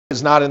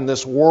is not in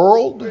this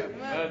world,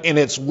 in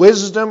its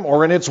wisdom,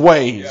 or in its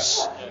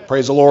ways.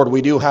 Praise the Lord.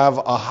 We do have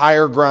a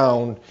higher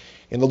ground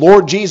in the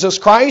Lord Jesus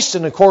Christ.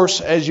 And of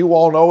course, as you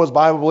all know as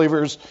Bible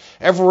believers,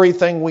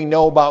 everything we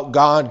know about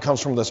God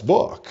comes from this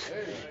book.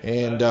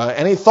 And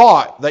any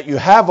thought that you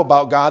have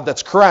about God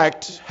that's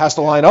correct has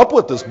to line up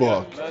with this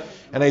book.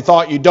 And any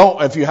thought you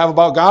don't, if you have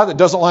about God that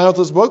doesn't line up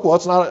with this book, well,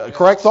 it's not a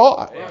correct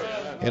thought.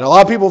 And a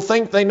lot of people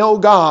think they know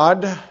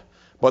God,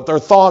 but their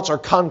thoughts are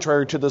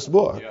contrary to this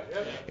book.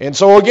 And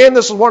so again,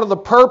 this is one of the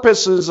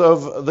purposes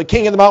of the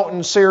King of the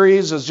Mountain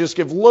series, is just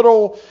give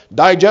little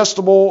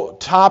digestible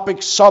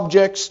topics,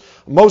 subjects.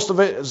 Most of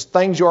it is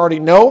things you already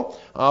know,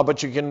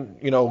 but you can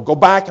go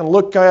back and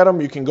look at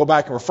them. You can go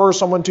back and refer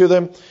someone to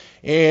them.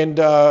 And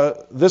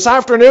this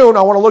afternoon,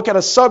 I want to look at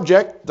a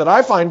subject that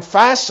I find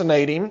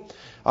fascinating.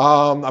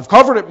 I've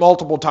covered it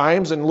multiple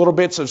times in little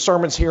bits of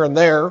sermons here and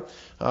there,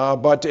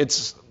 but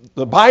it's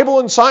the Bible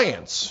and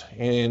science.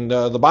 And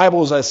the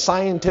Bible is a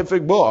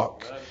scientific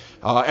book.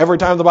 Every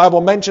time the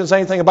Bible mentions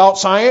anything about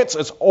science,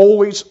 it's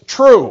always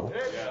true.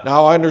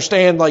 Now, I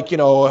understand,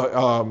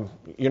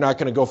 you're not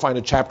going to go find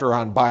a chapter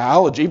on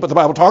biology, but the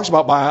Bible talks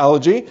about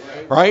biology,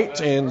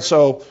 right? And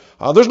so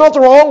there's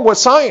nothing wrong with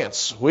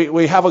science.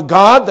 We have a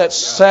God that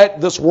set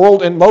this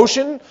world in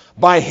motion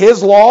by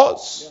His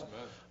laws.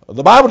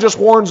 The Bible just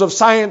warns of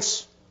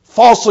science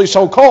falsely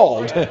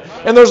so-called.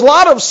 And there's a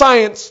lot of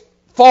science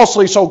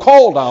falsely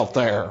so-called out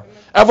there.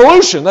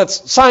 Evolution,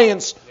 that's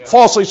science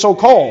falsely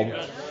so-called.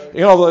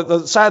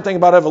 The sad thing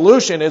about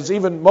evolution is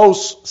even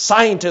most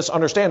scientists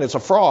understand it's a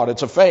fraud,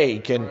 it's a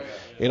fake, and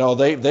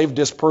they've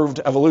disproved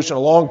evolution a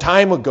long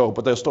time ago,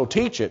 but they'll still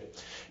teach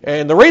it.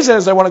 And the reason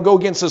is they want to go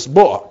against this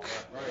book.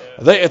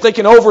 If they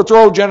can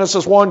overthrow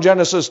Genesis 1,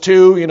 Genesis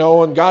 2,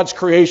 and God's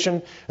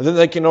creation, and then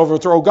they can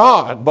overthrow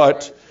God.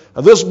 But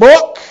this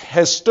book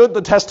has stood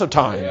the test of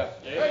time.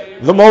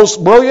 The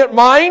most brilliant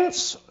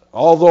minds,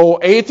 although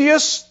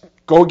atheists,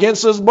 go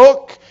against this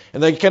book,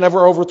 and they can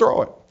never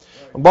overthrow it.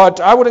 But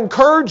I would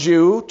encourage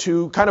you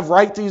to kind of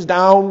write these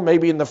down,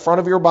 maybe in the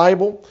front of your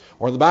Bible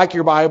or in the back of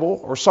your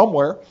Bible or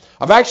somewhere.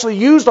 I've actually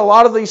used a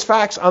lot of these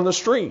facts on the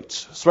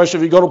streets, especially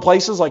if you go to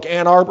places like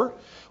Ann Arbor,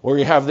 where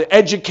you have the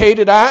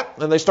educated at,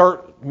 and they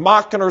start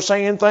mocking or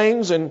saying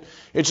things, and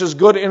it's just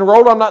good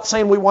inroad. I'm not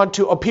saying we want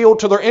to appeal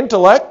to their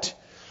intellect.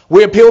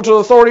 We appeal to the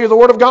authority of the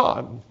Word of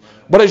God.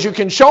 But as you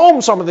can show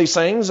them some of these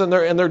things, and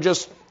they're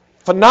just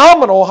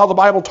phenomenal how the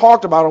Bible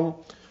talked about them,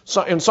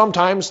 and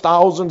sometimes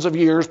thousands of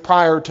years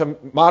prior to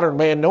modern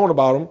man knowing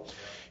about them.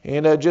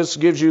 And it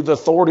just gives you the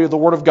authority of the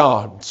Word of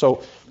God.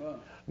 So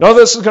none of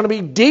this is going to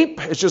be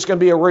deep. It's just going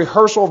to be a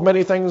rehearsal of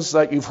many things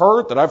that you've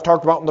heard, that I've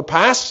talked about in the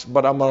past.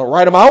 But I'm going to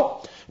write them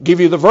out, give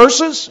you the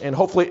verses, and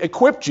hopefully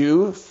equip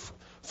you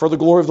for the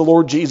glory of the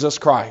Lord Jesus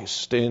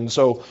Christ. And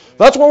so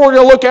that's what we're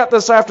going to look at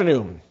this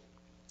afternoon.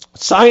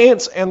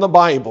 Science and the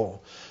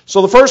Bible.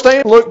 So the first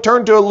thing,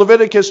 turn to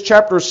Leviticus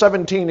chapter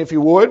 17, if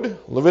you would.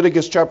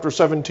 Leviticus chapter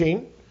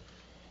 17.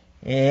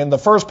 And the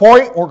first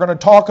point, we're going to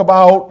talk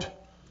about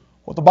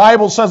what the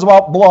Bible says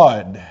about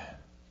blood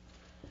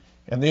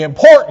and the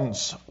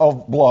importance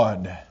of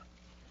blood.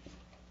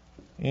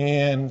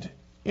 And,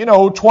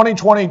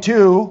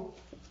 2022,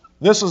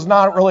 this is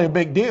not really a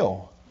big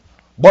deal.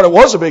 But it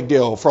was a big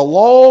deal for a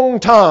long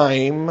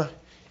time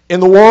in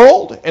the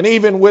world, and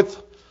even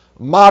with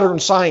modern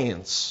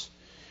science.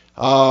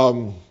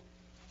 All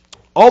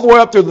the way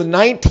up through the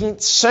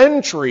 19th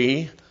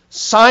century,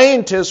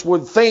 scientists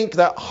would think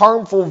that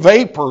harmful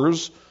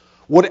vapors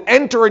would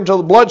enter into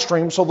the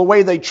bloodstream, so the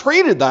way they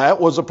treated that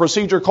was a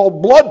procedure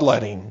called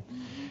bloodletting.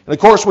 And of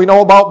course we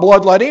know about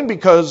bloodletting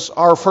because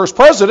our first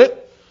president,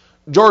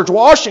 George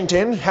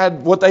Washington,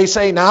 had what they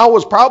say now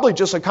was probably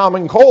just a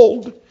common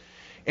cold,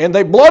 and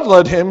they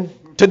bloodlet him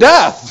to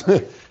death.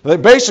 They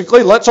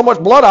basically let so much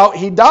blood out,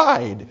 he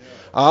died.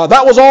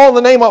 That was all in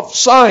the name of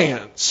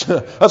science.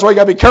 That's why you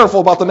got to be careful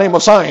about the name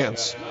of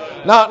science.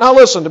 Now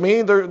listen to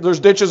me. There's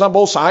ditches on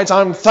both sides.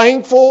 I'm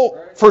thankful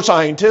for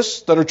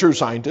scientists that are true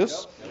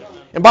scientists.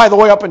 And by the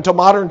way, up until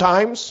modern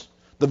times,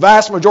 the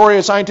vast majority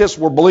of scientists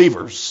were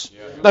believers.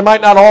 They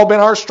might not all have been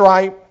our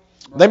stripe.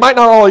 They might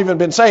not all even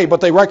been saved,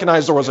 but they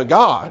recognized there was a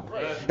God.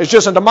 It's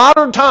just in the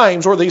modern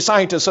times where these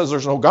scientists says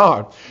there's no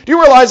God. Do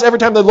you realize every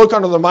time they look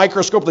under the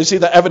microscope, they see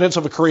the evidence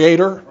of a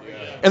creator?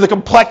 And the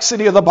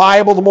complexity of the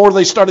Bible, the more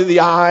they study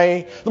the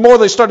eye, the more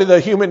they study the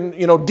human,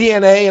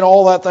 DNA and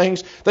all that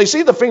things, they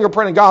see the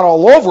fingerprint of God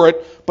all over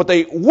it, but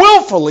they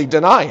willfully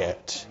deny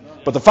it.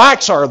 But the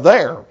facts are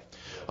there.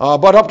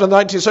 But up to the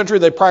 19th century,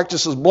 they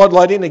practiced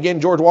bloodletting. Again,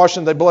 George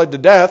Washington, they bled to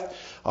death.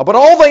 But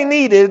all they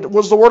needed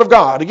was the Word of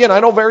God. Again,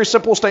 I know, very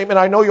simple statement.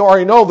 I know you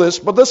already know this,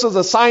 but this is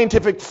a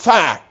scientific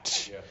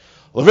fact. Yeah.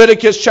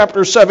 Leviticus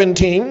chapter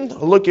 17,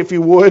 look if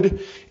you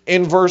would,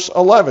 in verse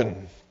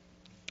 11.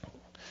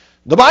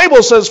 The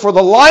Bible says, "For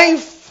the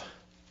life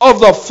of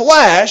the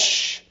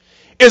flesh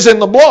is in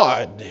the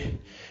blood,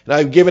 and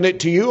I've given it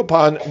to you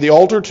upon the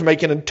altar to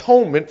make an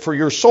atonement for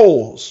your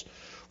souls.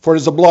 For it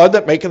is the blood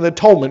that maketh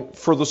atonement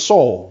for the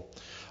soul."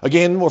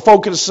 Again, we're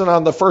focusing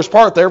on the first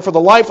part there. For the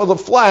life of the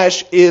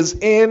flesh is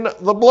in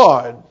the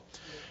blood.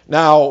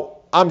 Now,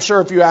 I'm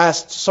sure if you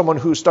asked someone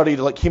who studied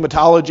like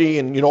hematology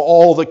and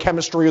all the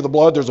chemistry of the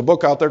blood, there's a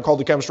book out there called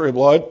The Chemistry of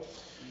Blood,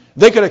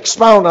 they could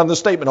expound on this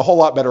statement a whole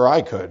lot better than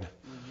I could.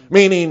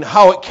 Meaning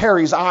how it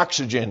carries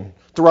oxygen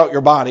throughout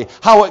your body,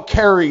 how it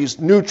carries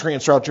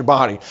nutrients throughout your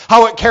body,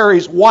 how it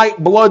carries white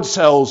blood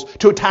cells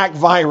to attack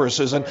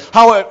viruses, and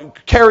how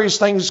it carries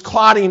things,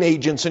 clotting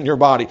agents in your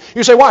body.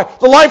 You say, why?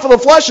 The life of the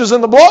flesh is in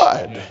the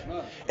blood.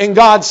 And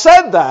God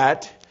said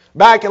that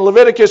back in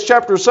Leviticus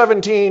chapter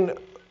 17,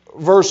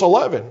 verse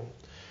 11.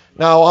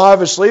 Now,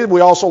 obviously,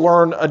 we also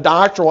learn a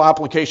doctrinal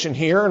application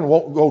here, and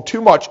won't go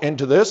too much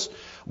into this,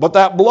 but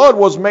that blood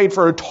was made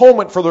for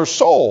atonement for their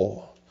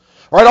soul.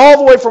 Right, all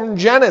the way from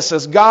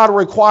Genesis, God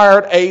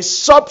required a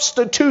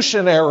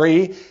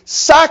substitutionary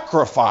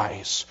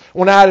sacrifice.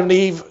 When Adam and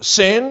Eve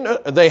sinned,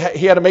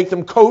 he had to make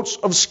them coats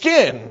of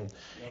skin.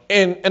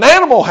 And an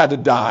animal had to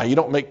die. You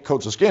don't make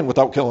coats of skin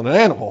without killing an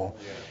animal.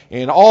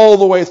 And all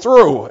the way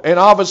through. And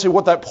obviously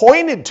what that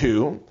pointed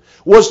to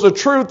was the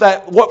truth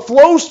that what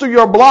flows through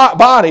your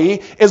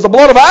body is the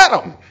blood of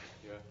Adam.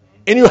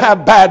 And you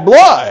have bad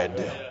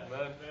blood.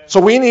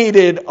 So we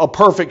needed a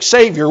perfect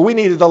Savior. We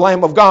needed the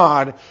Lamb of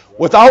God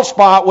without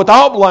spot,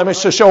 without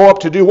blemish, to show up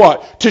to do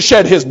what? To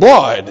shed His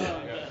blood.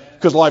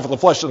 Because the life of the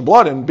flesh is the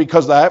blood. And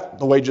because of that,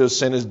 the wages of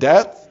sin is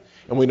death.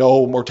 And we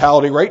know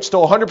mortality rate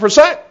still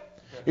 100%.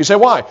 You say,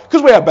 why?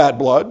 Because we have bad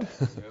blood.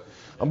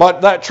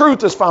 But that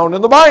truth is found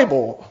in the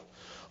Bible.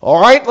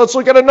 All right, let's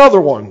look at another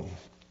one.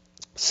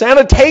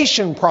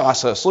 Sanitation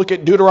process. Look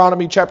at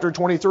Deuteronomy chapter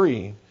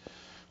 23.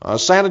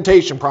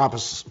 Sanitation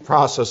process.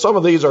 Some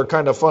of these are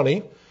kind of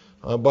funny.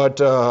 But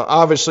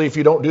obviously, if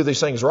you don't do these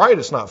things right,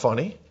 it's not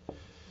funny.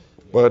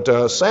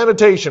 But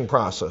sanitation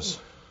process.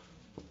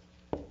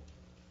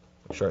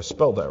 Make sure I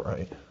spelled that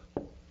right.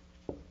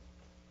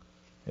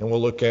 And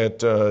we'll look at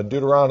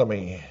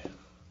Deuteronomy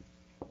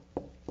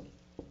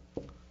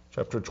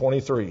chapter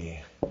 23.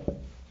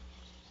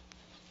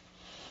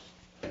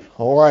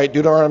 All right,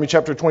 Deuteronomy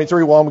chapter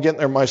 23. While I'm getting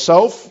there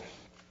myself,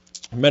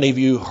 many of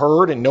you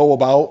heard and know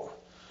about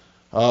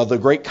the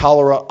great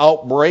cholera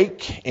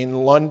outbreak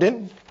in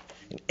London.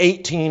 In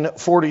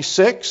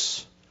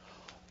 1846,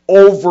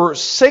 over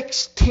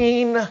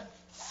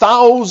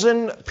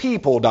 16,000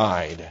 people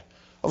died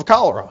of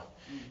cholera.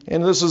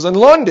 And this is in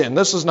London.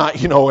 This is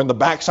not, in the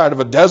backside of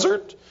a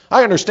desert.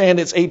 I understand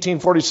it's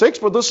 1846,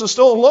 but this is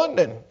still in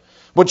London.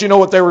 But you know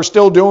what they were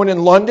still doing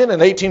in London in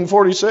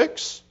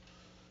 1846?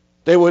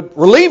 They would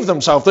relieve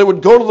themselves. They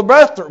would go to the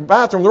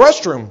bathroom, the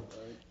restroom,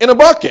 in a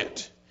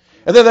bucket.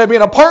 And then there'd be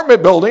an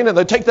apartment building, and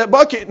they'd take that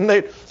bucket and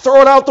they'd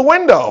throw it out the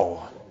window.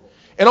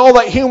 And all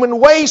that human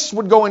waste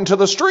would go into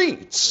the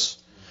streets.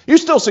 You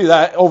still see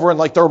that over in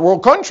like third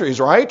world countries,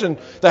 right? And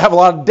they have a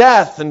lot of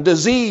death and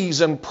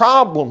disease and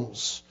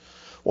problems.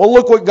 Well,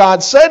 look what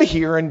God said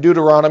here in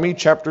Deuteronomy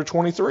chapter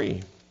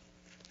 23.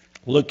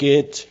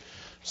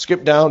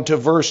 Skip down to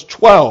verse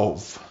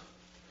 12.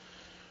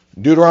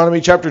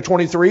 Deuteronomy chapter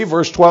 23,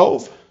 verse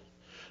 12.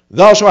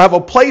 Thou shalt have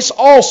a place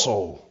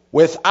also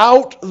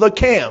without the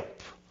camp,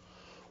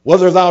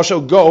 whither thou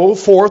shalt go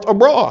forth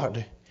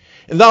abroad.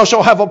 And thou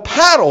shalt have a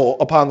paddle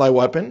upon thy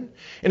weapon,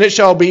 and it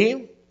shall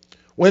be,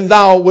 when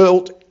thou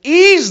wilt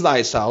ease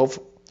thyself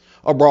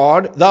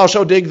abroad, thou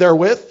shalt dig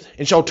therewith,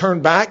 and shalt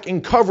turn back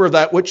and cover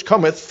that which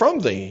cometh from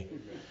thee.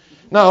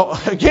 Now,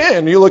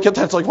 again, you look at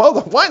that, it's like,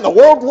 well, why in the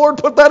world, Lord,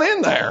 put that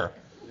in there?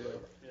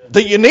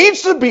 That it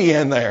needs to be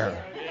in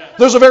there.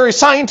 There's a very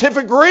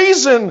scientific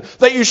reason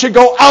that you should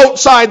go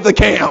outside the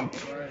camp.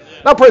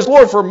 Now, praise the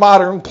Lord for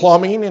modern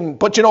plumbing,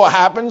 but you know what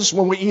happens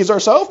when we ease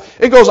ourselves?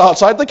 It goes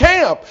outside the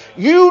camp.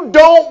 You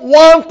don't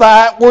want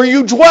that where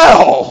you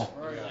dwell.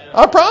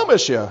 I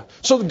promise you.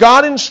 So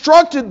God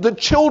instructed the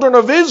children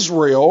of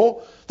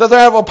Israel that they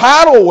have a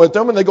paddle with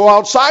them and they go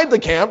outside the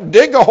camp,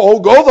 dig a hole,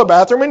 go to the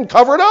bathroom, and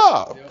cover it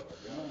up.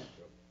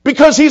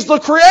 Because He's the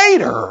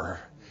Creator.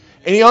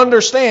 And He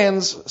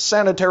understands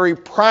sanitary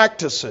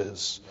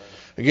practices.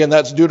 Again,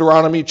 that's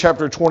Deuteronomy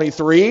chapter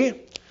 23.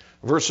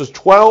 Verses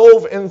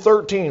 12 and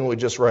 13 we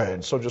just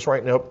read. So just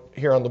writing up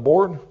here on the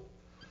board.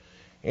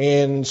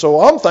 And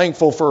so I'm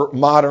thankful for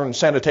modern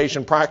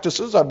sanitation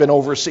practices. I've been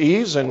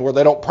overseas and where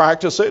they don't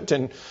practice it.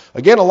 And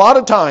again, a lot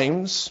of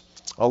times,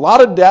 a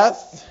lot of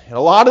death and a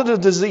lot of the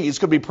disease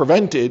could be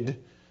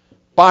prevented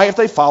by if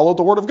they followed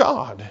the Word of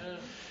God.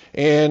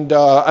 And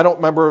I don't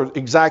remember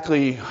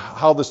exactly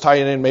how this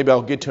tied in. Maybe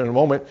I'll get to it in a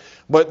moment.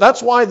 But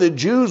that's why the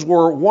Jews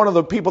were one of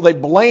the people they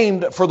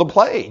blamed for the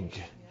plague.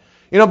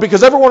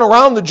 Because everyone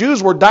around the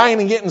Jews were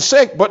dying and getting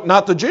sick, but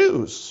not the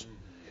Jews.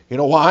 You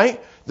know why?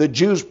 The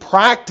Jews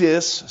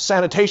practice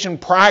sanitation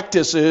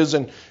practices,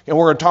 and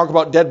we're going to talk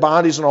about dead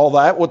bodies and all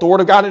that, what the Word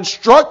of God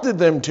instructed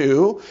them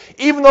to,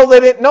 even though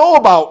they didn't know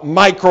about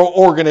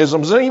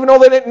microorganisms, and even though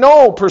they didn't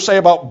know, per se,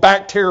 about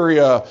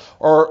bacteria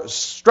or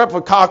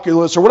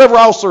streptococcus or whatever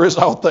else there is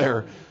out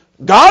there.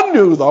 God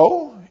knew,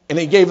 though, and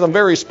He gave them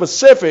very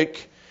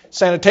specific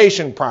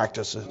sanitation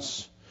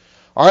practices.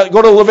 All right,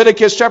 go to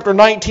Leviticus chapter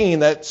 19.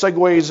 That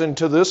segues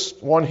into this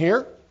one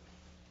here.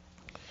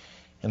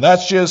 And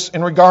that's just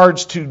in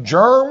regards to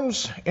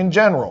germs in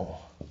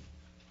general.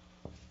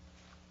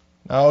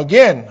 Now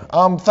again,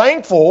 I'm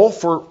thankful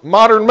for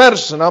modern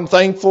medicine. I'm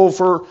thankful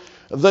for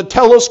the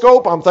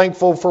telescope. I'm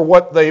thankful for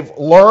what they've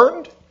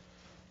learned.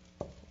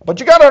 But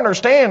you got to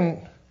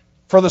understand,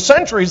 for the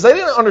centuries, they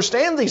didn't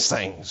understand these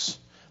things.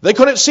 They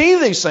couldn't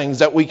see these things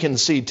that we can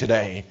see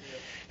today.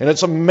 And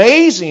it's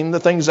amazing the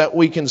things that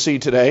we can see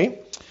today.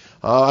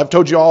 I've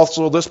told you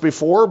also this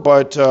before,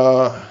 but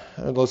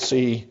let's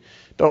see.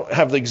 Don't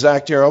have the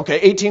exact year. Okay,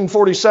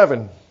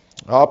 1847.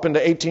 Up into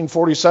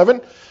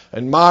 1847.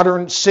 In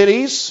modern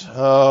cities, see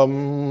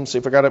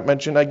if I got it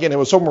mentioned again, it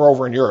was somewhere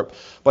over in Europe.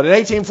 But in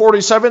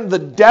 1847, the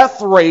death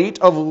rate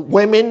of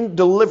women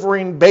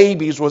delivering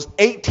babies was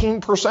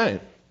 18%.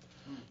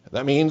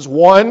 That means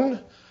 1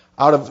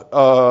 out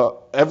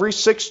of every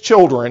 6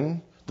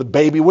 children, the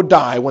baby would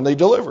die when they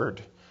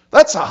delivered.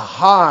 That's a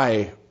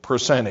high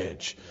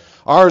percentage.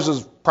 Ours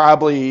is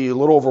probably a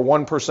little over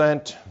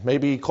 1%,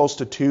 maybe close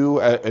to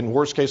 2% in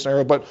worst case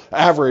scenario, but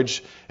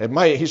average,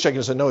 he's shaking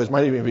his head no, it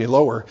might even be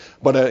lower,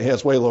 but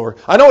it's way lower.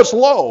 I know it's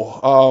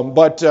low,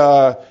 but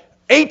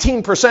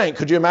 18%,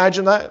 could you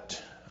imagine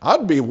that?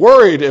 I'd be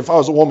worried if I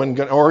was a woman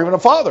or even a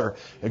father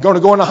going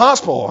to go in the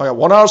hospital. I got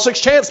 1 out of 6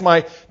 chance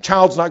my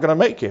child's not going to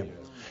make it.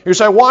 You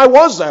say, why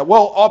was that?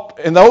 Well, up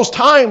in those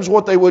times,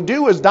 what they would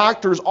do is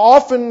doctors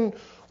often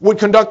would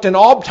conduct an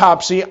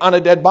autopsy on a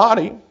dead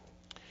body.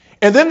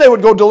 And then they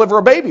would go deliver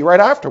a baby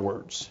right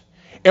afterwards.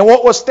 And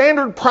what was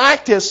standard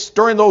practice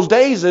during those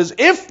days is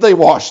if they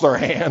washed their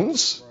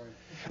hands,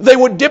 they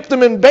would dip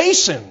them in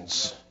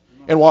basins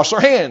and wash their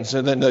hands.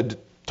 And then they'd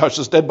touch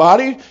this dead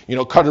body,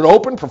 cut it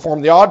open,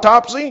 perform the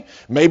autopsy,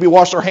 maybe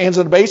wash their hands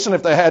in a basin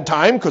if they had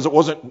time because it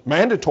wasn't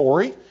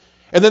mandatory.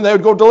 And then they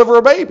would go deliver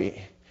a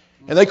baby.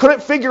 And they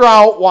couldn't figure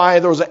out why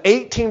there was an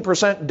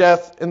 18%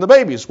 death in the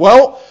babies.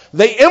 Well,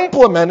 they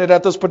implemented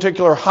at this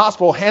particular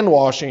hospital hand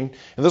washing,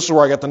 and this is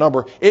where I got the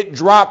number, it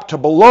dropped to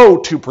below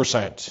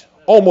 2%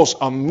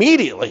 almost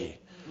immediately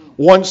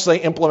once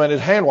they implemented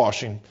hand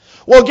washing.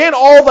 Well, again,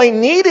 all they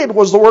needed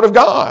was the Word of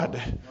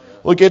God.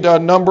 Look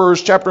at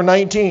Numbers chapter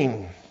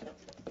 19.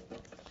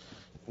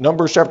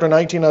 Numbers chapter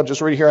 19, I'll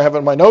just read here, I have it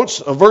in my notes.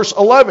 Verse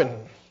 11.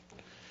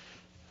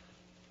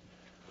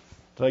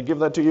 Did I give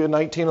that to you in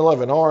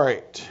 19:11? All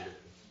right.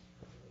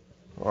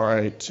 All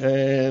right,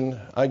 and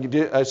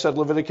I said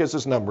Leviticus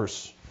is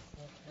Numbers.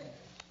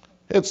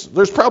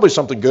 There's probably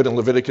something good in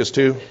Leviticus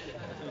too.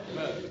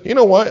 You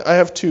know what? I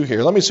have 2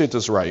 here. Let me see if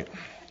this is right.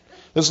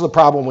 This is the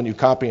problem when you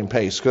copy and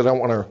paste because I don't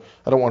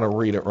want to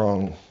read it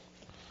wrong.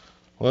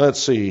 Well, let's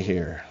see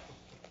here.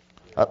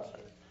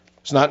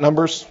 It's not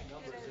Numbers?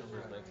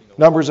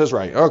 Numbers is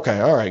right. Okay,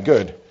 all right,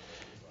 good.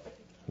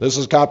 This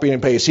is copy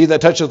and paste. He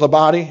that touches the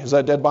body, is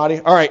that dead body?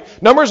 All right,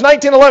 Numbers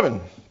 19:11.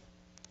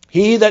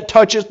 He that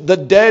toucheth the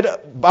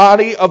dead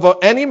body of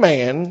any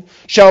man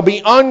shall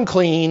be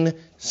unclean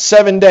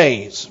 7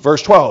 days.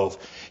 Verse 12.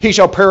 He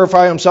shall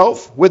purify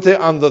himself with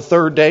it on the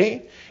 3rd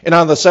day, and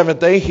on the 7th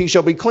day he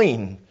shall be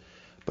clean.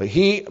 But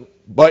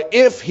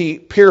if he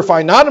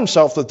purify not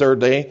himself the 3rd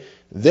day,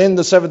 then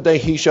the 7th day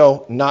he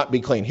shall not be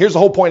clean. Here's the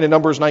whole point in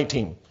Numbers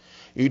 19.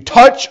 You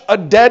touch a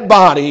dead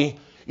body,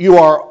 you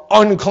are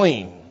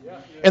unclean.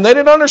 And they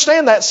didn't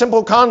understand that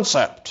simple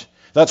concept.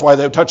 That's why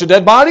they would touch a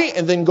dead body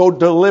and then go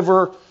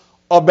deliver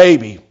a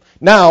baby.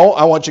 Now,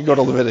 I want you to go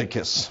to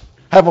Leviticus.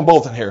 Have them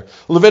both in here.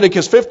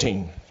 Leviticus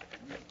 15.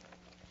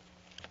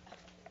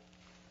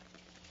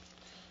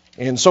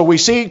 And so we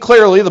see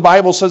clearly the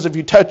Bible says if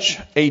you touch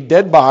a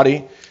dead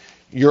body,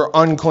 you're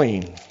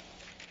unclean.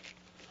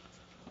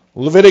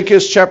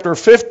 Leviticus chapter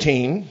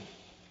 15.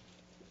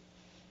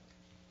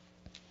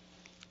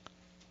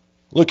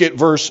 Look at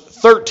verse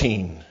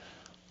 13.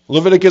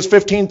 Leviticus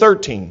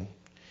 15:13.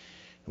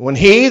 When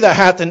he that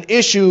hath an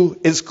issue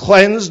is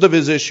cleansed of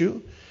his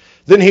issue,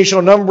 then he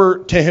shall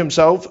number to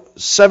himself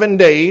 7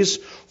 days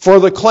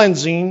for the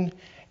cleansing,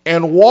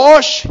 and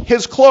wash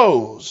his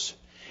clothes,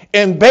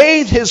 and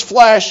bathe his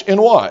flesh in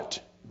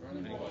what?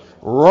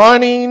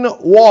 Running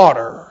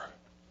water,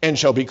 and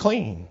shall be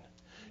clean.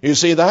 You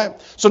see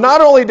that? So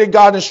not only did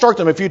God instruct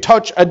them, if you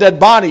touch a dead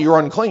body, you're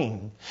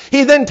unclean.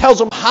 He then tells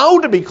them how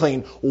to be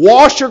clean.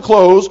 Wash your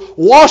clothes,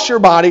 wash your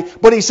body,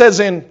 but he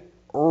says in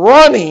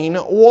running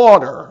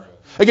water.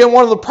 Again,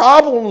 one of the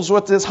problems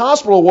with this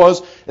hospital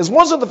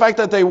wasn't the fact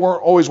that they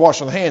weren't always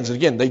washing their hands. And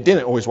again, they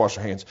didn't always wash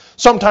their hands.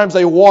 Sometimes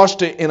they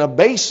washed it in a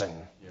basin.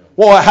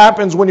 Well, what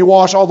happens when you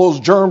wash all those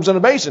germs in a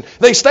basin?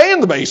 They stay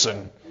in the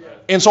basin.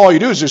 And so all you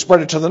do is just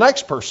spread it to the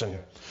next person.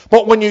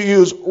 But when you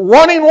use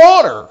running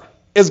water,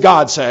 as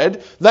God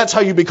said, that's how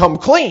you become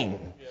clean.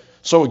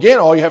 So again,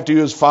 all you have to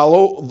do is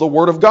follow the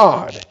Word of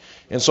God.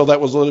 And so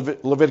that was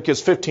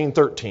Leviticus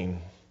 15:13.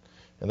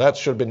 And that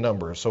should have been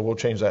Numbers. So we'll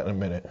change that in a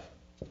minute.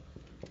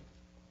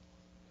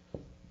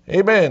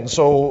 Amen.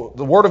 So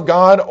the Word of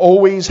God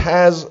always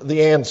has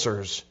the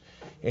answers.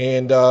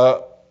 And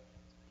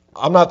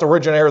I'm not the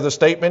originator of the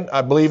statement.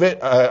 I believe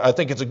it. I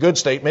think it's a good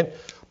statement.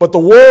 But the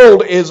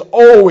world is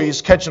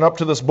always catching up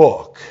to this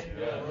book.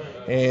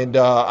 And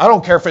I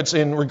don't care if it's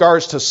in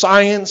regards to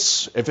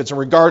science, if it's in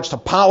regards to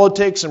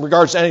politics, in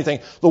regards to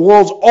anything. The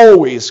world's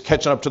always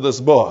catching up to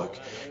this book.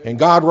 And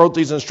God wrote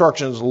these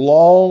instructions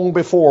long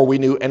before we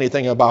knew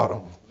anything about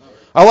them.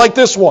 I like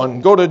this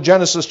one. Go to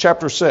Genesis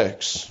chapter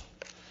 6.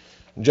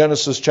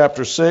 Genesis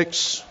chapter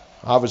 6,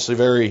 obviously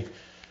very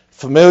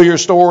familiar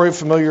story,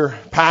 familiar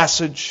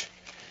passage.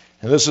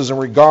 And this is in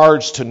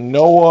regards to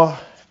Noah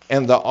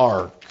and the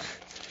ark.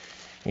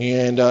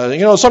 And,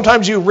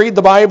 sometimes you read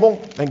the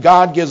Bible and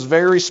God gives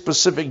very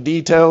specific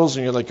details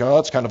and you're like, oh,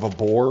 that's kind of a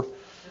bore.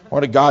 Why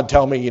did God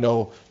tell me,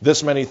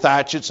 this many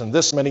thatchets and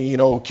this many,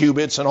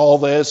 cubits and all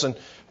this?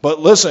 But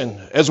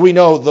listen, as we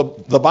know,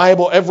 the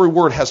Bible, every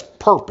word has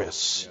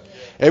purpose.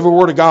 Every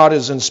word of God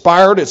is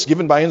inspired. It's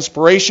given by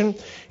inspiration.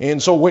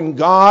 And so when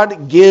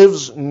God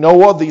gives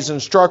Noah these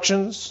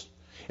instructions,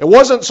 it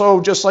wasn't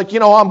so just like,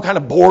 I'm kind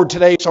of bored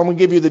today, so I'm going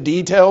to give you the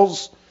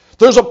details.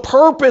 There's a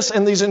purpose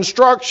in these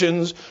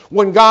instructions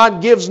when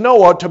God gives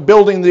Noah to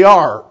building the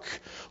ark.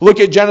 Look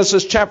at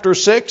Genesis chapter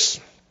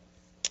 6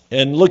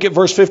 and look at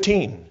verse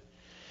 15.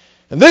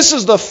 And this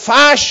is the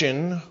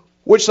fashion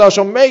which thou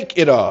shalt make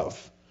it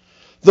of.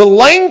 The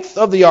length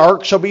of the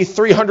ark shall be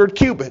 300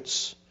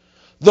 cubits.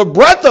 The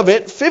breadth of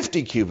it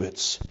 50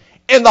 cubits.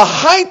 And the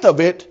height of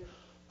it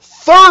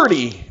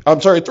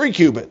 3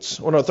 cubits.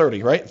 Well, no,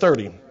 30, right?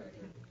 30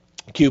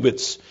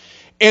 cubits.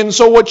 And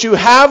so what you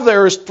have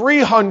there is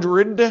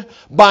 300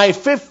 by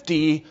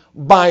 50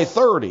 by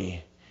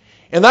 30.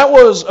 And that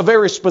was a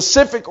very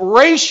specific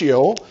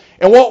ratio.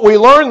 And what we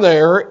learn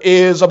there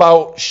is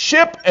about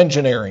ship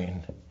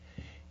engineering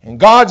and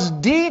God's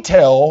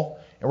detail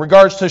in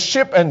regards to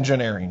ship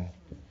engineering.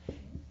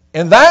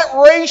 And that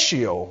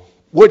ratio,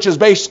 which is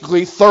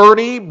basically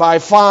 30 by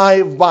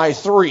 5 by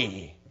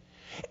 3,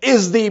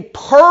 is the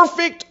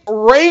perfect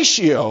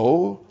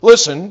ratio,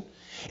 listen,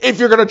 if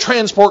you're going to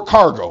transport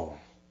cargo.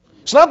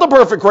 It's not the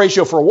perfect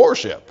ratio for a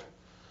warship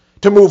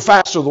to move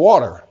fast through the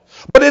water.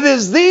 But it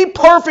is the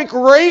perfect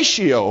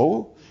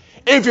ratio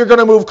if you're going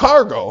to move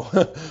cargo.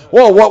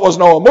 Well, what was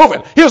Noah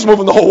moving? He was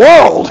moving the whole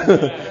world.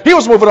 He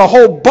was moving a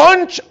whole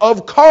bunch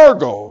of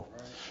cargo.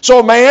 So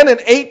a man in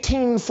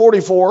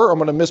 1844, I'm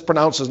going to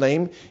mispronounce his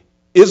name,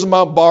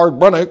 Isambard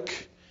Bunnock,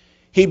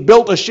 he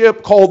built a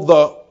ship called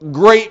the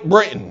Great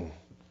Britain.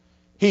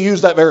 He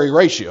used that very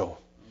ratio.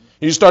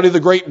 You study the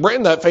Great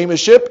Britain, that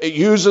famous ship, it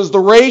uses the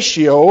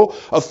ratio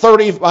of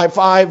 30 by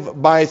 5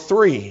 by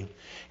 3.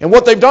 And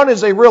what they've done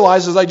is they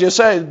realize, as I just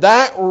said,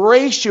 that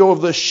ratio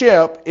of the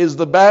ship is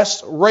the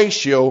best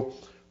ratio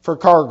for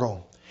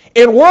cargo.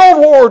 In World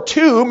War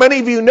II, many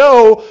of you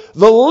know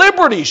the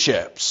Liberty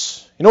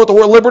ships. You know what the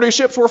Liberty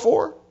ships were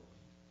for?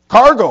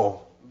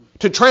 Cargo.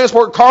 To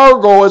transport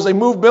cargo as they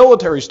moved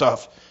military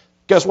stuff.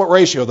 Guess what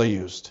ratio they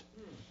used?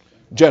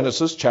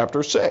 Genesis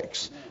chapter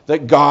 6.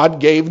 That God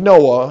gave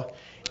Noah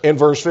in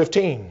verse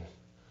 15.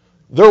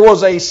 There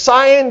was a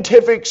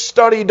scientific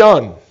study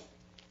done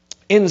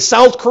in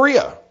South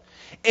Korea.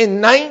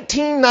 In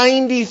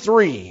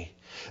 1993,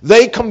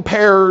 they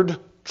compared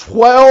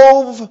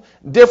 12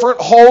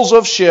 different hulls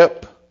of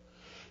ship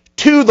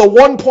to the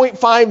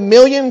 1.5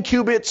 million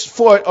cubits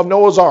foot of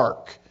Noah's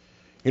Ark.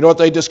 You know what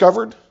they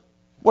discovered?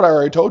 What I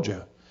already told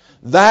you.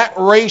 That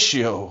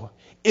ratio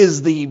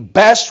is the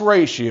best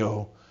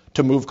ratio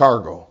to move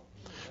cargo.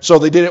 So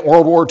they did it in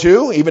World War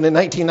II. Even in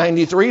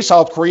 1993,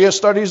 South Korea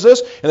studies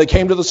this, and they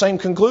came to the same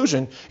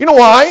conclusion. You know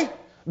why?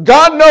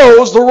 God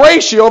knows the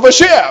ratio of a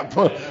ship,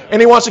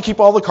 and He wants to keep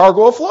all the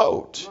cargo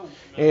afloat.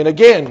 And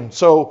again,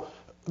 so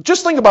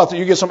just think about that.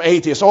 You get some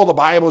atheists, the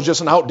Bible is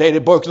just an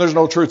outdated book, and there's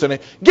no truth in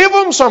it. Give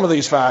them some of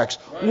these facts.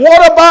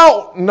 What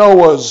about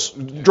Noah's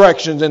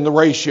directions in the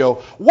ratio?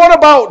 What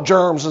about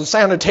germs and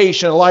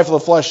sanitation and life of the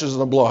flesh and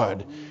the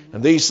blood?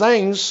 And these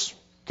things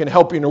can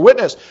help you in your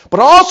witness. But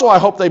also, I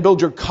hope they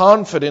build your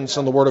confidence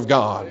in the Word of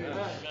God.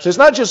 So it's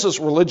not just this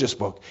religious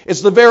book. It's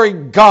the very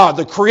God,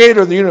 the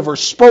creator of the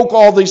universe, spoke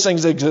all these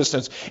things into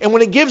existence. And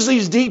when He gives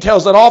these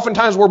details that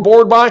oftentimes we're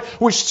bored by,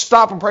 we should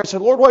stop and pray and say,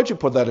 Lord, why'd you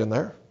put that in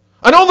there?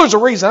 I know there's a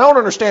reason. I don't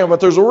understand, but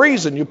there's a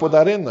reason you put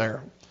that in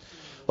there.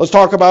 Let's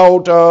talk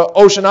about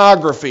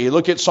oceanography.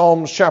 Look at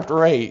Psalms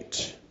chapter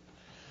 8.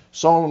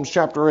 Psalms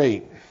chapter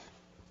 8.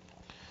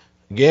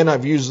 Again,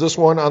 I've used this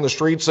one on the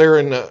streets there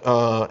in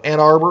Ann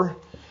Arbor.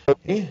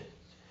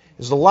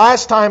 It's the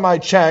last time I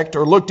checked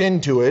or looked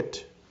into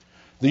it,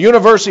 the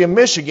University of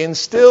Michigan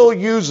still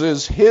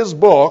uses his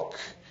book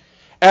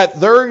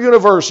at their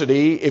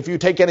university if you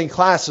take any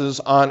classes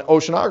on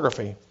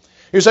oceanography.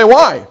 You say,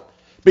 why?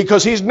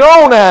 Because he's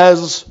known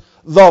as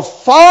the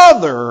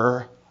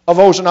father of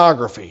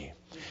oceanography.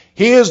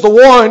 He is the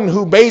one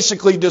who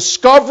basically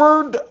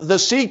discovered the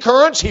sea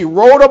currents. He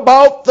wrote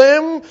about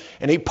them,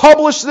 and he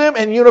published them,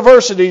 and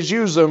universities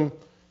use them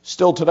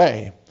still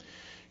today.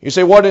 You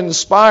say, what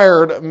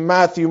inspired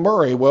Matthew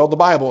Murray? Well, the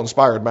Bible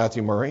inspired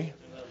Matthew Murray.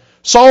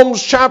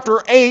 Psalms chapter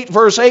 8,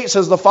 verse 8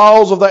 says, the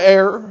fowls of the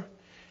air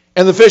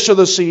and the fish of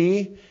the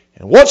sea,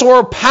 and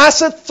whatsoever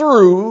passeth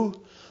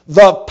through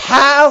the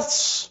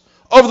paths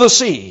of the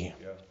sea.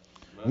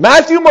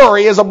 Matthew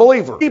Murray is a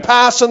believer. He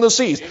passed in the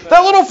seas.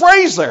 That little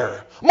phrase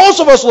there.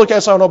 Most of us look at it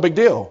and say, oh, no big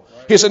deal.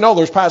 He said, no,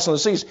 there's passing the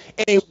seas.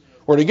 And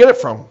where did he get it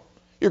from?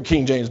 Your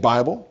King James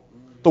Bible.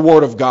 the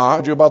Word of God. I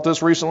told you about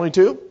this recently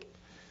too?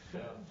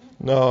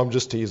 No, I'm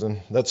just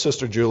teasing. That's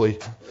Sister Julie.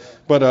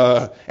 But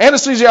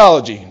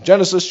anesthesiology,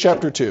 Genesis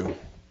chapter 2.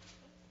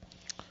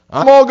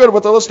 I'm all good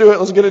with it. Let's do it.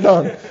 Let's get it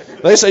done.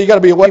 They say you got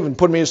to be awake and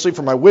put me to sleep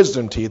for my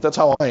wisdom teeth. That's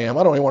how I am.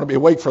 I don't even want to be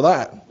awake for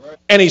that.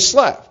 And he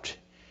slept.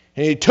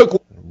 And he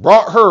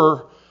brought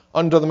her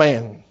unto the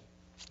man.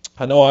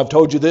 I know I've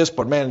told you this,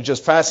 but man, it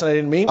just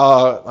fascinated me.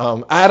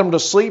 Adam to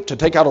sleep, to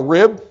take out a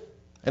rib.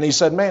 And he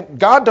said, man,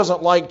 God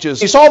doesn't like just...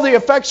 He saw the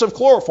effects of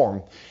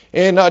chloroform.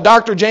 And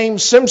Dr.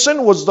 James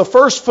Simpson was the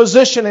first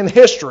physician in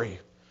history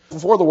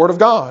before the Word of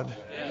God.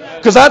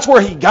 Because that's where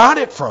he got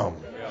it from.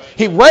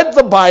 He read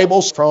the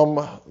Bible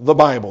from the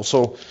Bible.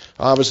 So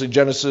obviously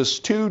Genesis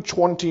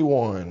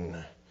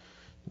 2:21.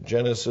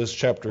 Genesis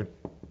chapter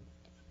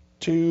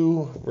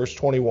 2, verse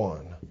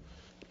 21.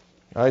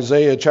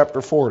 Isaiah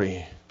chapter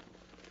 40.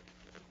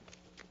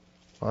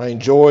 I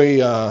enjoy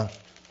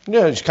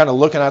just kind of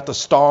looking at the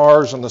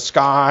stars and the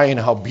sky and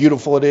how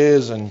beautiful it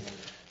is and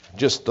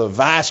just the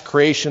vast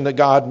creation that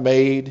God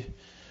made.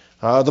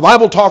 The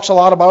Bible talks a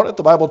lot about it.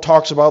 The Bible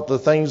talks about the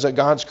things that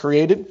God's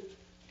created.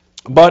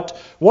 But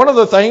one of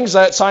the things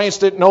that science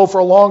didn't know for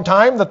a long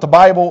time that the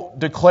Bible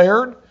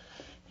declared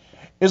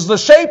is the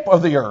shape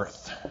of the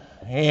earth.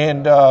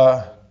 And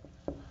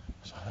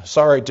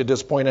sorry to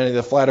disappoint any of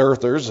the flat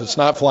earthers, it's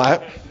not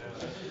flat.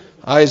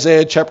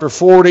 Isaiah chapter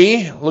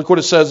 40, look what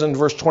it says in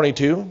verse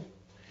 22.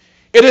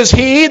 It is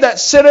he that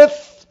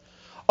sitteth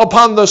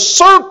upon the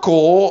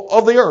circle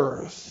of the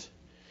earth,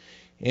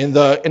 and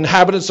the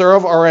inhabitants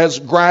thereof are as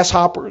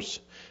grasshoppers,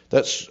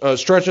 that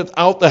stretcheth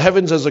out the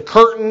heavens as a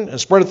curtain, and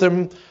spreadeth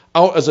them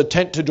out as a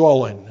tent to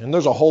dwell in. And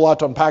there's a whole lot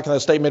to unpack in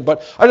that statement,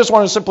 but I just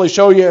want to simply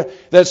show you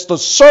that's the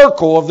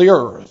circle of the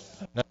earth.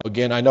 Now,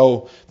 again, I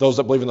know those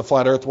that believe in the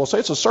flat earth will say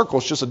it's a circle,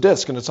 it's just a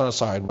disc and it's on a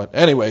side. But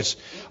anyways,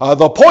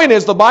 the point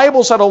is the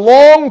Bible said a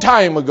long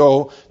time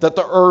ago that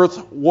the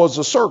earth was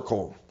a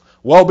circle.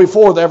 Well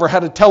before they ever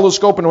had a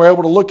telescope and were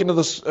able to look into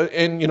this,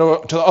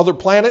 to other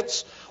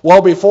planets.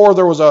 Well before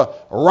there was a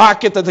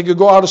rocket that they could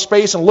go out of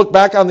space and look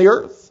back on the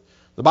earth.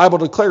 The Bible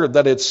declared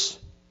that it's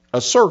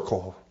a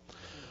circle.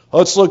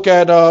 Let's look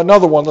at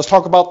another one. Let's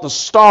talk about the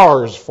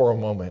stars for a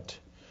moment.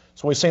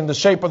 So we've seen the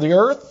shape of the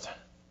earth.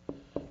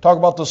 Talk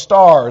about the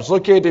stars.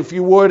 Look at, if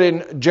you would,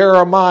 in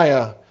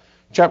Jeremiah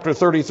chapter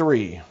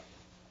 33.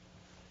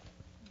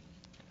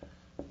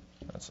 The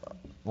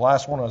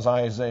last one was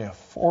Isaiah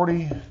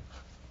 40.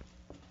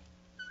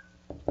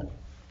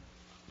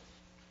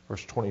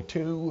 Verse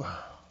 22.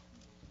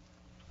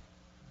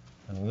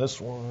 And this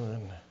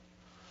one,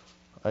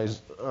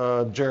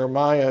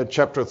 Jeremiah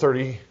chapter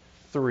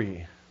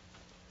 33.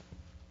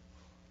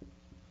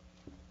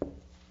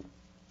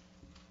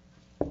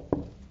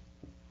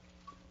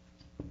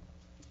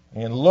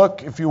 And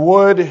look, if you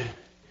would,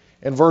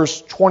 in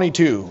verse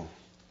 22.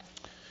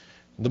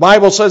 The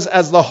Bible says,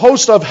 as the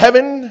host of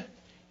heaven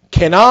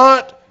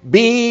cannot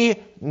be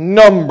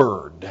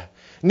numbered,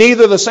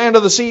 neither the sand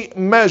of the sea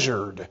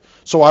measured.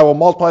 So I will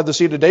multiply the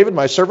seed of David,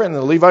 my servant, and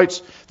the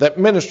Levites that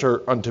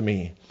minister unto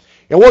me.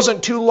 It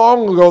wasn't too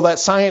long ago that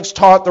science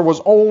taught there was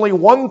only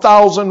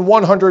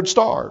 1,100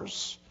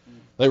 stars.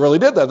 They really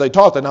did that. They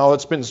taught that. Now,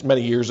 it's been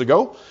many years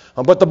ago.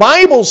 But the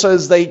Bible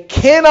says they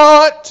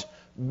cannot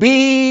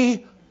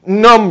be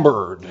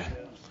numbered.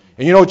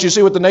 And you know what you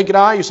see with the naked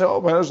eye? You say,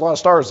 oh, man, there's a lot of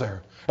stars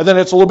there. And then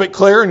it's a little bit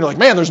clearer, and you're like,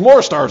 man, there's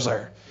more stars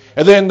there.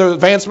 And then the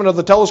advancement of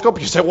the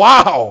telescope, you say,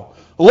 wow,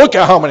 look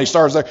at how many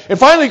stars there. And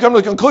finally you come to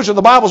the conclusion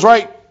the Bible's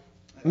right.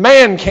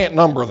 Man can't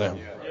number them.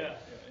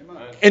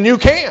 And you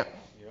can.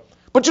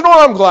 But you know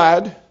what I'm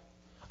glad?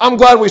 I'm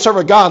glad we serve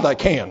a God that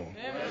can.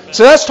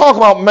 So let's talk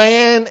about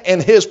man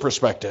and his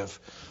perspective.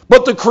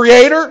 But the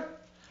Creator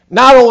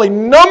not only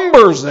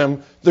numbers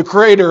them, the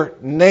Creator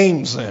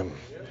names them.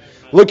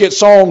 Look at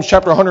Psalms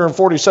chapter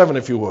 147,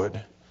 if you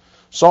would.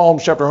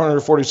 Psalms chapter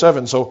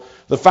 147. So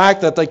the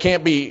fact that they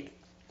can't be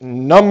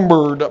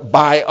numbered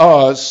by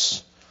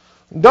us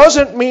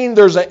doesn't mean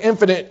there's an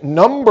infinite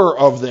number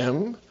of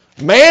them.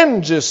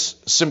 Man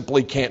just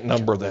simply can't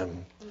number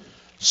them.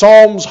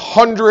 Psalms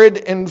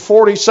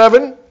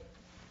 147.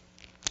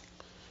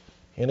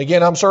 And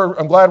again, I'm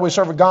glad we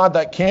serve a God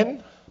that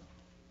can.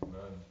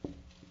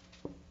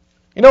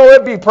 You know,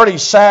 it'd be a pretty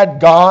sad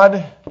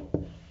God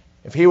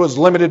if he was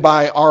limited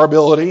by our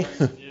ability.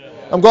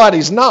 I'm glad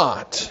he's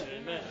not.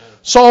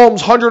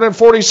 Psalms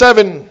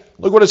 147,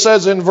 look what it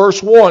says in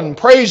verse 1.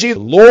 Praise ye, the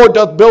Lord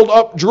doth build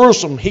up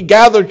Jerusalem. He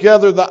gathered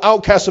together the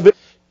outcasts of it.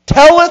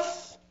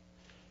 Telleth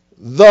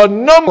the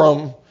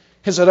number.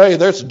 He said, hey,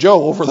 there's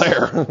Joe over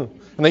there.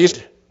 And they used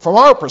to, from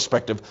our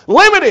perspective,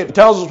 limited. It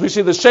tells us we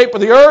see the shape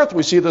of the earth.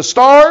 We see the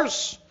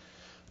stars.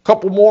 A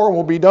couple more and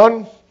we'll be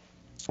done.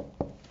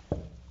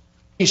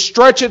 He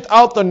stretcheth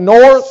out the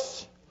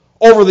north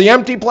over the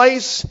empty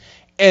place,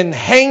 and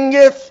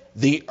hangeth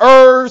the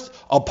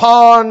earth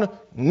upon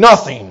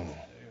nothing.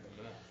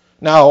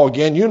 Now,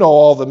 again, you know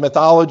all the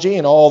mythology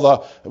and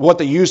what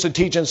they used to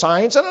teach in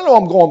science. And I know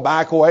I'm going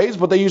back a ways,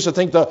 but they used to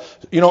think the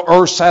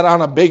Earth sat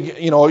on a big,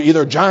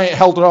 either giant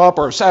held it up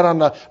or sat on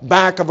the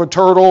back of a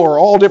turtle or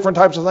all different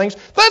types of things.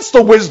 That's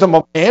the wisdom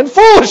of man,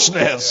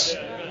 foolishness.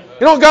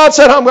 God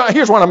said,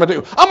 here's what I'm going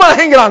to do. I'm going to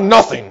hang it on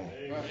nothing.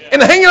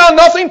 And hanging on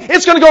nothing,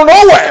 it's going to go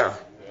nowhere.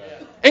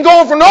 And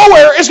going from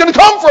nowhere, it's going to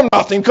come from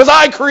nothing because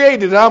I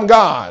created it. I'm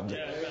God.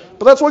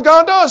 But that's what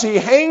God does. He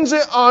hangs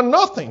it on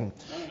nothing.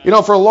 For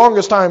the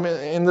longest time,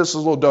 and this is a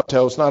little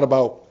dovetail, it's not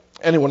about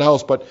anyone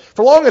else, but for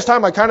the longest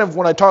time,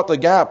 when I taught the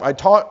gap, I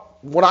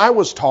taught what I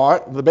was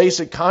taught, the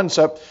basic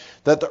concept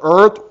that the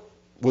earth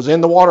was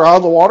in the water, out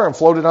of the water, and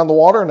floated on the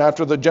water, and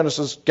after the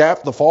Genesis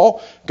gap, the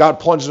fall,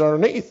 God plunged it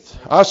underneath.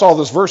 I saw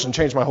this verse and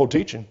changed my whole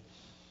teaching.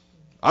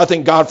 I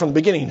think God from the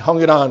beginning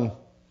hung it on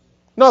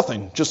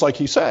nothing, just like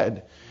he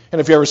said.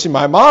 And if you ever see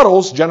my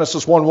models,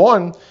 Genesis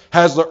 1:1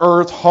 has the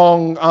earth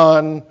hung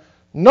on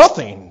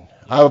nothing.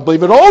 I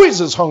believe it always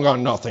is hung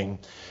on nothing.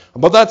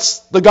 But that's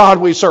the God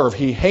we serve.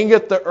 He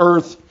hangeth the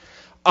earth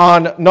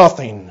on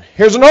nothing.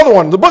 Here's another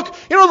one. The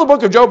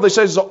book of Job, they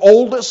say, is the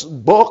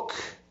oldest book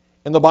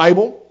in the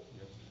Bible.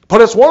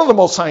 But it's one of the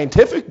most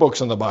scientific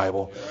books in the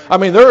Bible. I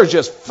mean, there are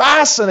just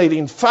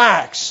fascinating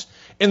facts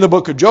in the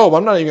book of Job.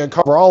 I'm not even going to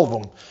cover all of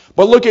them.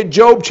 But look at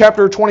Job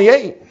chapter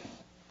 28.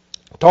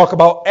 Talk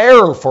about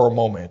error for a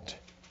moment.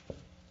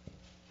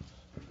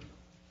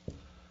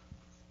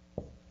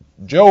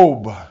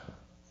 Job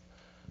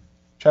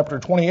chapter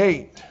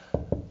 28.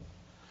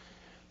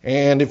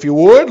 And if you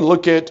would,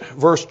 look at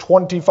verse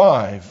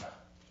 25.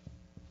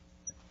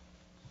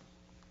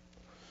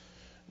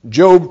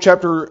 Job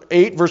chapter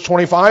 8, verse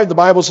 25, the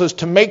Bible says,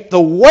 to make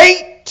the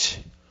weight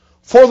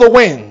for the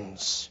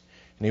winds,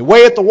 and he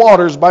weigheth the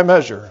waters by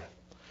measure.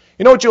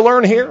 You know what you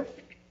learn here?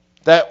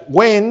 That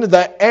wind,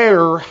 that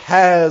air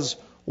has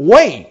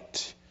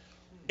weight.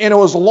 And it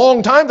was a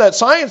long time that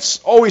science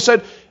always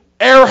said,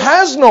 air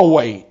has no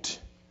weight.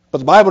 But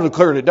the Bible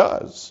declared it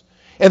does.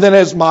 And then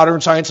as modern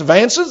science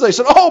advances, they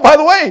said, oh, by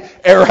the way,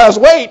 air has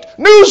weight.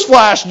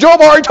 Newsflash, Job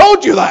already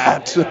told you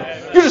that.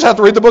 You just have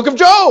to read the book of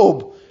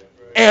Job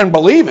and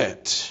believe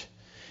it.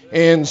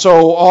 And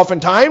so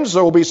oftentimes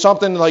there will be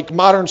something like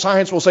modern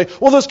science will say,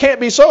 well, this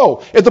can't be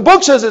so. If the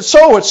book says it's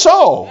so, it's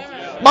so.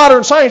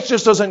 Modern science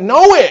just doesn't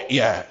know it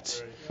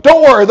yet.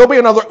 Don't worry, there'll be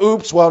another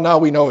oops, well, now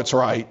we know it's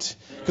right.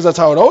 Because that's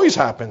how it always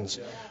happens.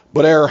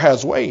 But air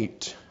has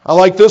weight. I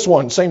like this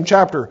one, same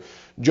chapter.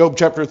 Job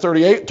chapter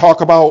 38,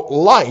 talk about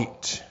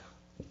light.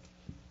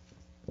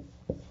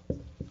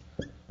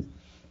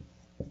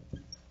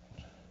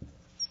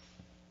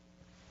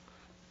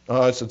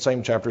 It's the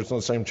same chapter. It's not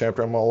the same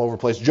chapter. I'm all over the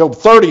place. Job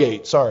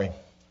 38, sorry.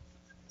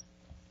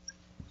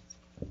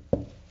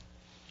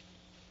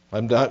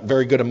 I'm not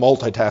very good at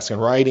multitasking,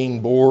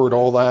 writing, board,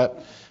 all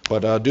that.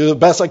 But do the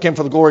best I can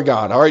for the glory of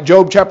God. All right,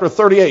 Job chapter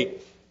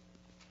 38.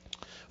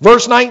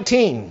 Verse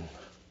 19.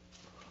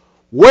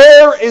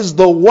 Where is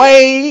the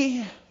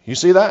way, you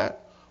see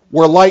that?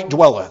 Where light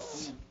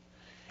dwelleth.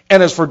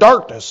 And as for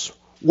darkness,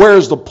 where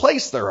is the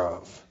place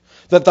thereof?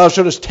 That thou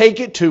shouldest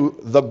take it to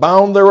the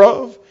bound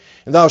thereof.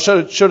 And thou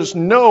shouldest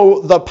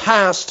know the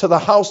pass to the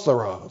house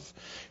thereof.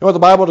 You know what the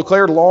Bible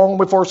declared long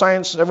before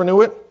science ever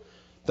knew it?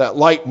 That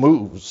light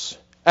moves.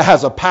 It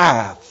has a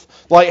path.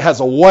 Light has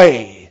a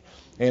way.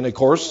 And of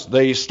course,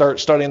 they start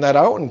studying that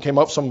out and came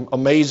up with some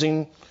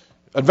amazing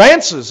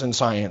advances in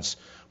science.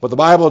 But the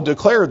Bible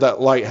declared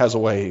that light has a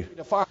way.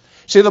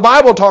 See, the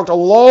Bible talked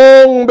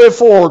long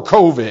before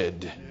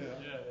COVID.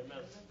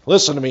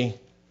 Listen to me.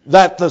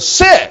 That the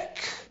sick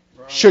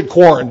should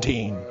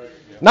quarantine.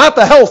 Not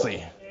the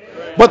healthy.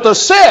 But the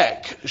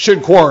sick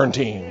should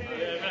quarantine.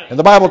 And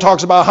the Bible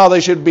talks about how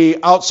they should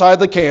be outside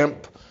the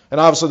camp.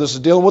 And obviously this is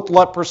dealing with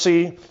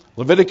leprosy.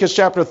 Leviticus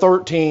chapter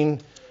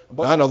 13.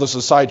 I know this is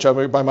a sideshow.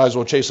 Everybody might as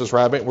well chase this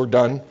rabbit. We're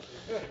done.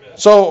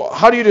 So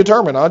how do you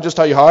determine? I'll just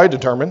tell you how I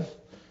determine.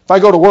 If I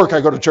go to work, I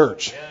go to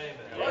church.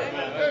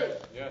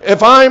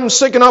 If I'm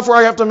sick enough where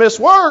I have to miss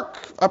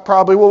work, I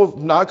probably will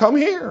not come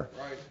here.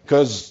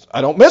 Because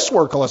I don't miss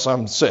work unless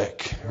I'm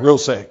sick, real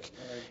sick.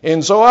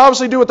 And so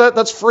obviously do with that.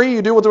 That's free.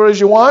 You do with it as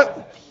you want.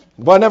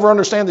 But I never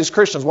understand these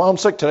Christians. Well, I'm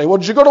sick today. Well,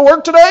 did you go to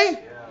work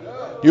today?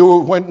 You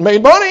went and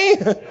made money?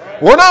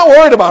 We're not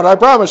worried about it, I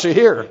promise you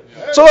here.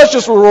 So that's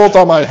just a rule of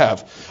thumb I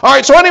have. All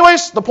right, so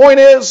anyways, the point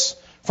is,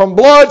 from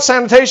blood,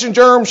 sanitation,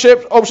 germ,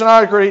 ship,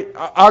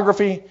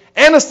 oceanography,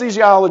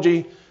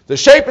 anesthesiology, the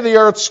shape of the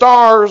earth,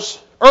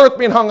 stars, earth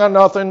being hung on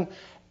nothing,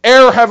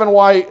 air having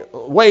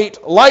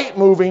weight, light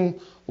moving,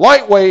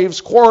 light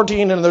waves,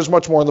 quarantine, and there's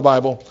much more in the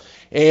Bible.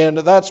 And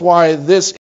that's why this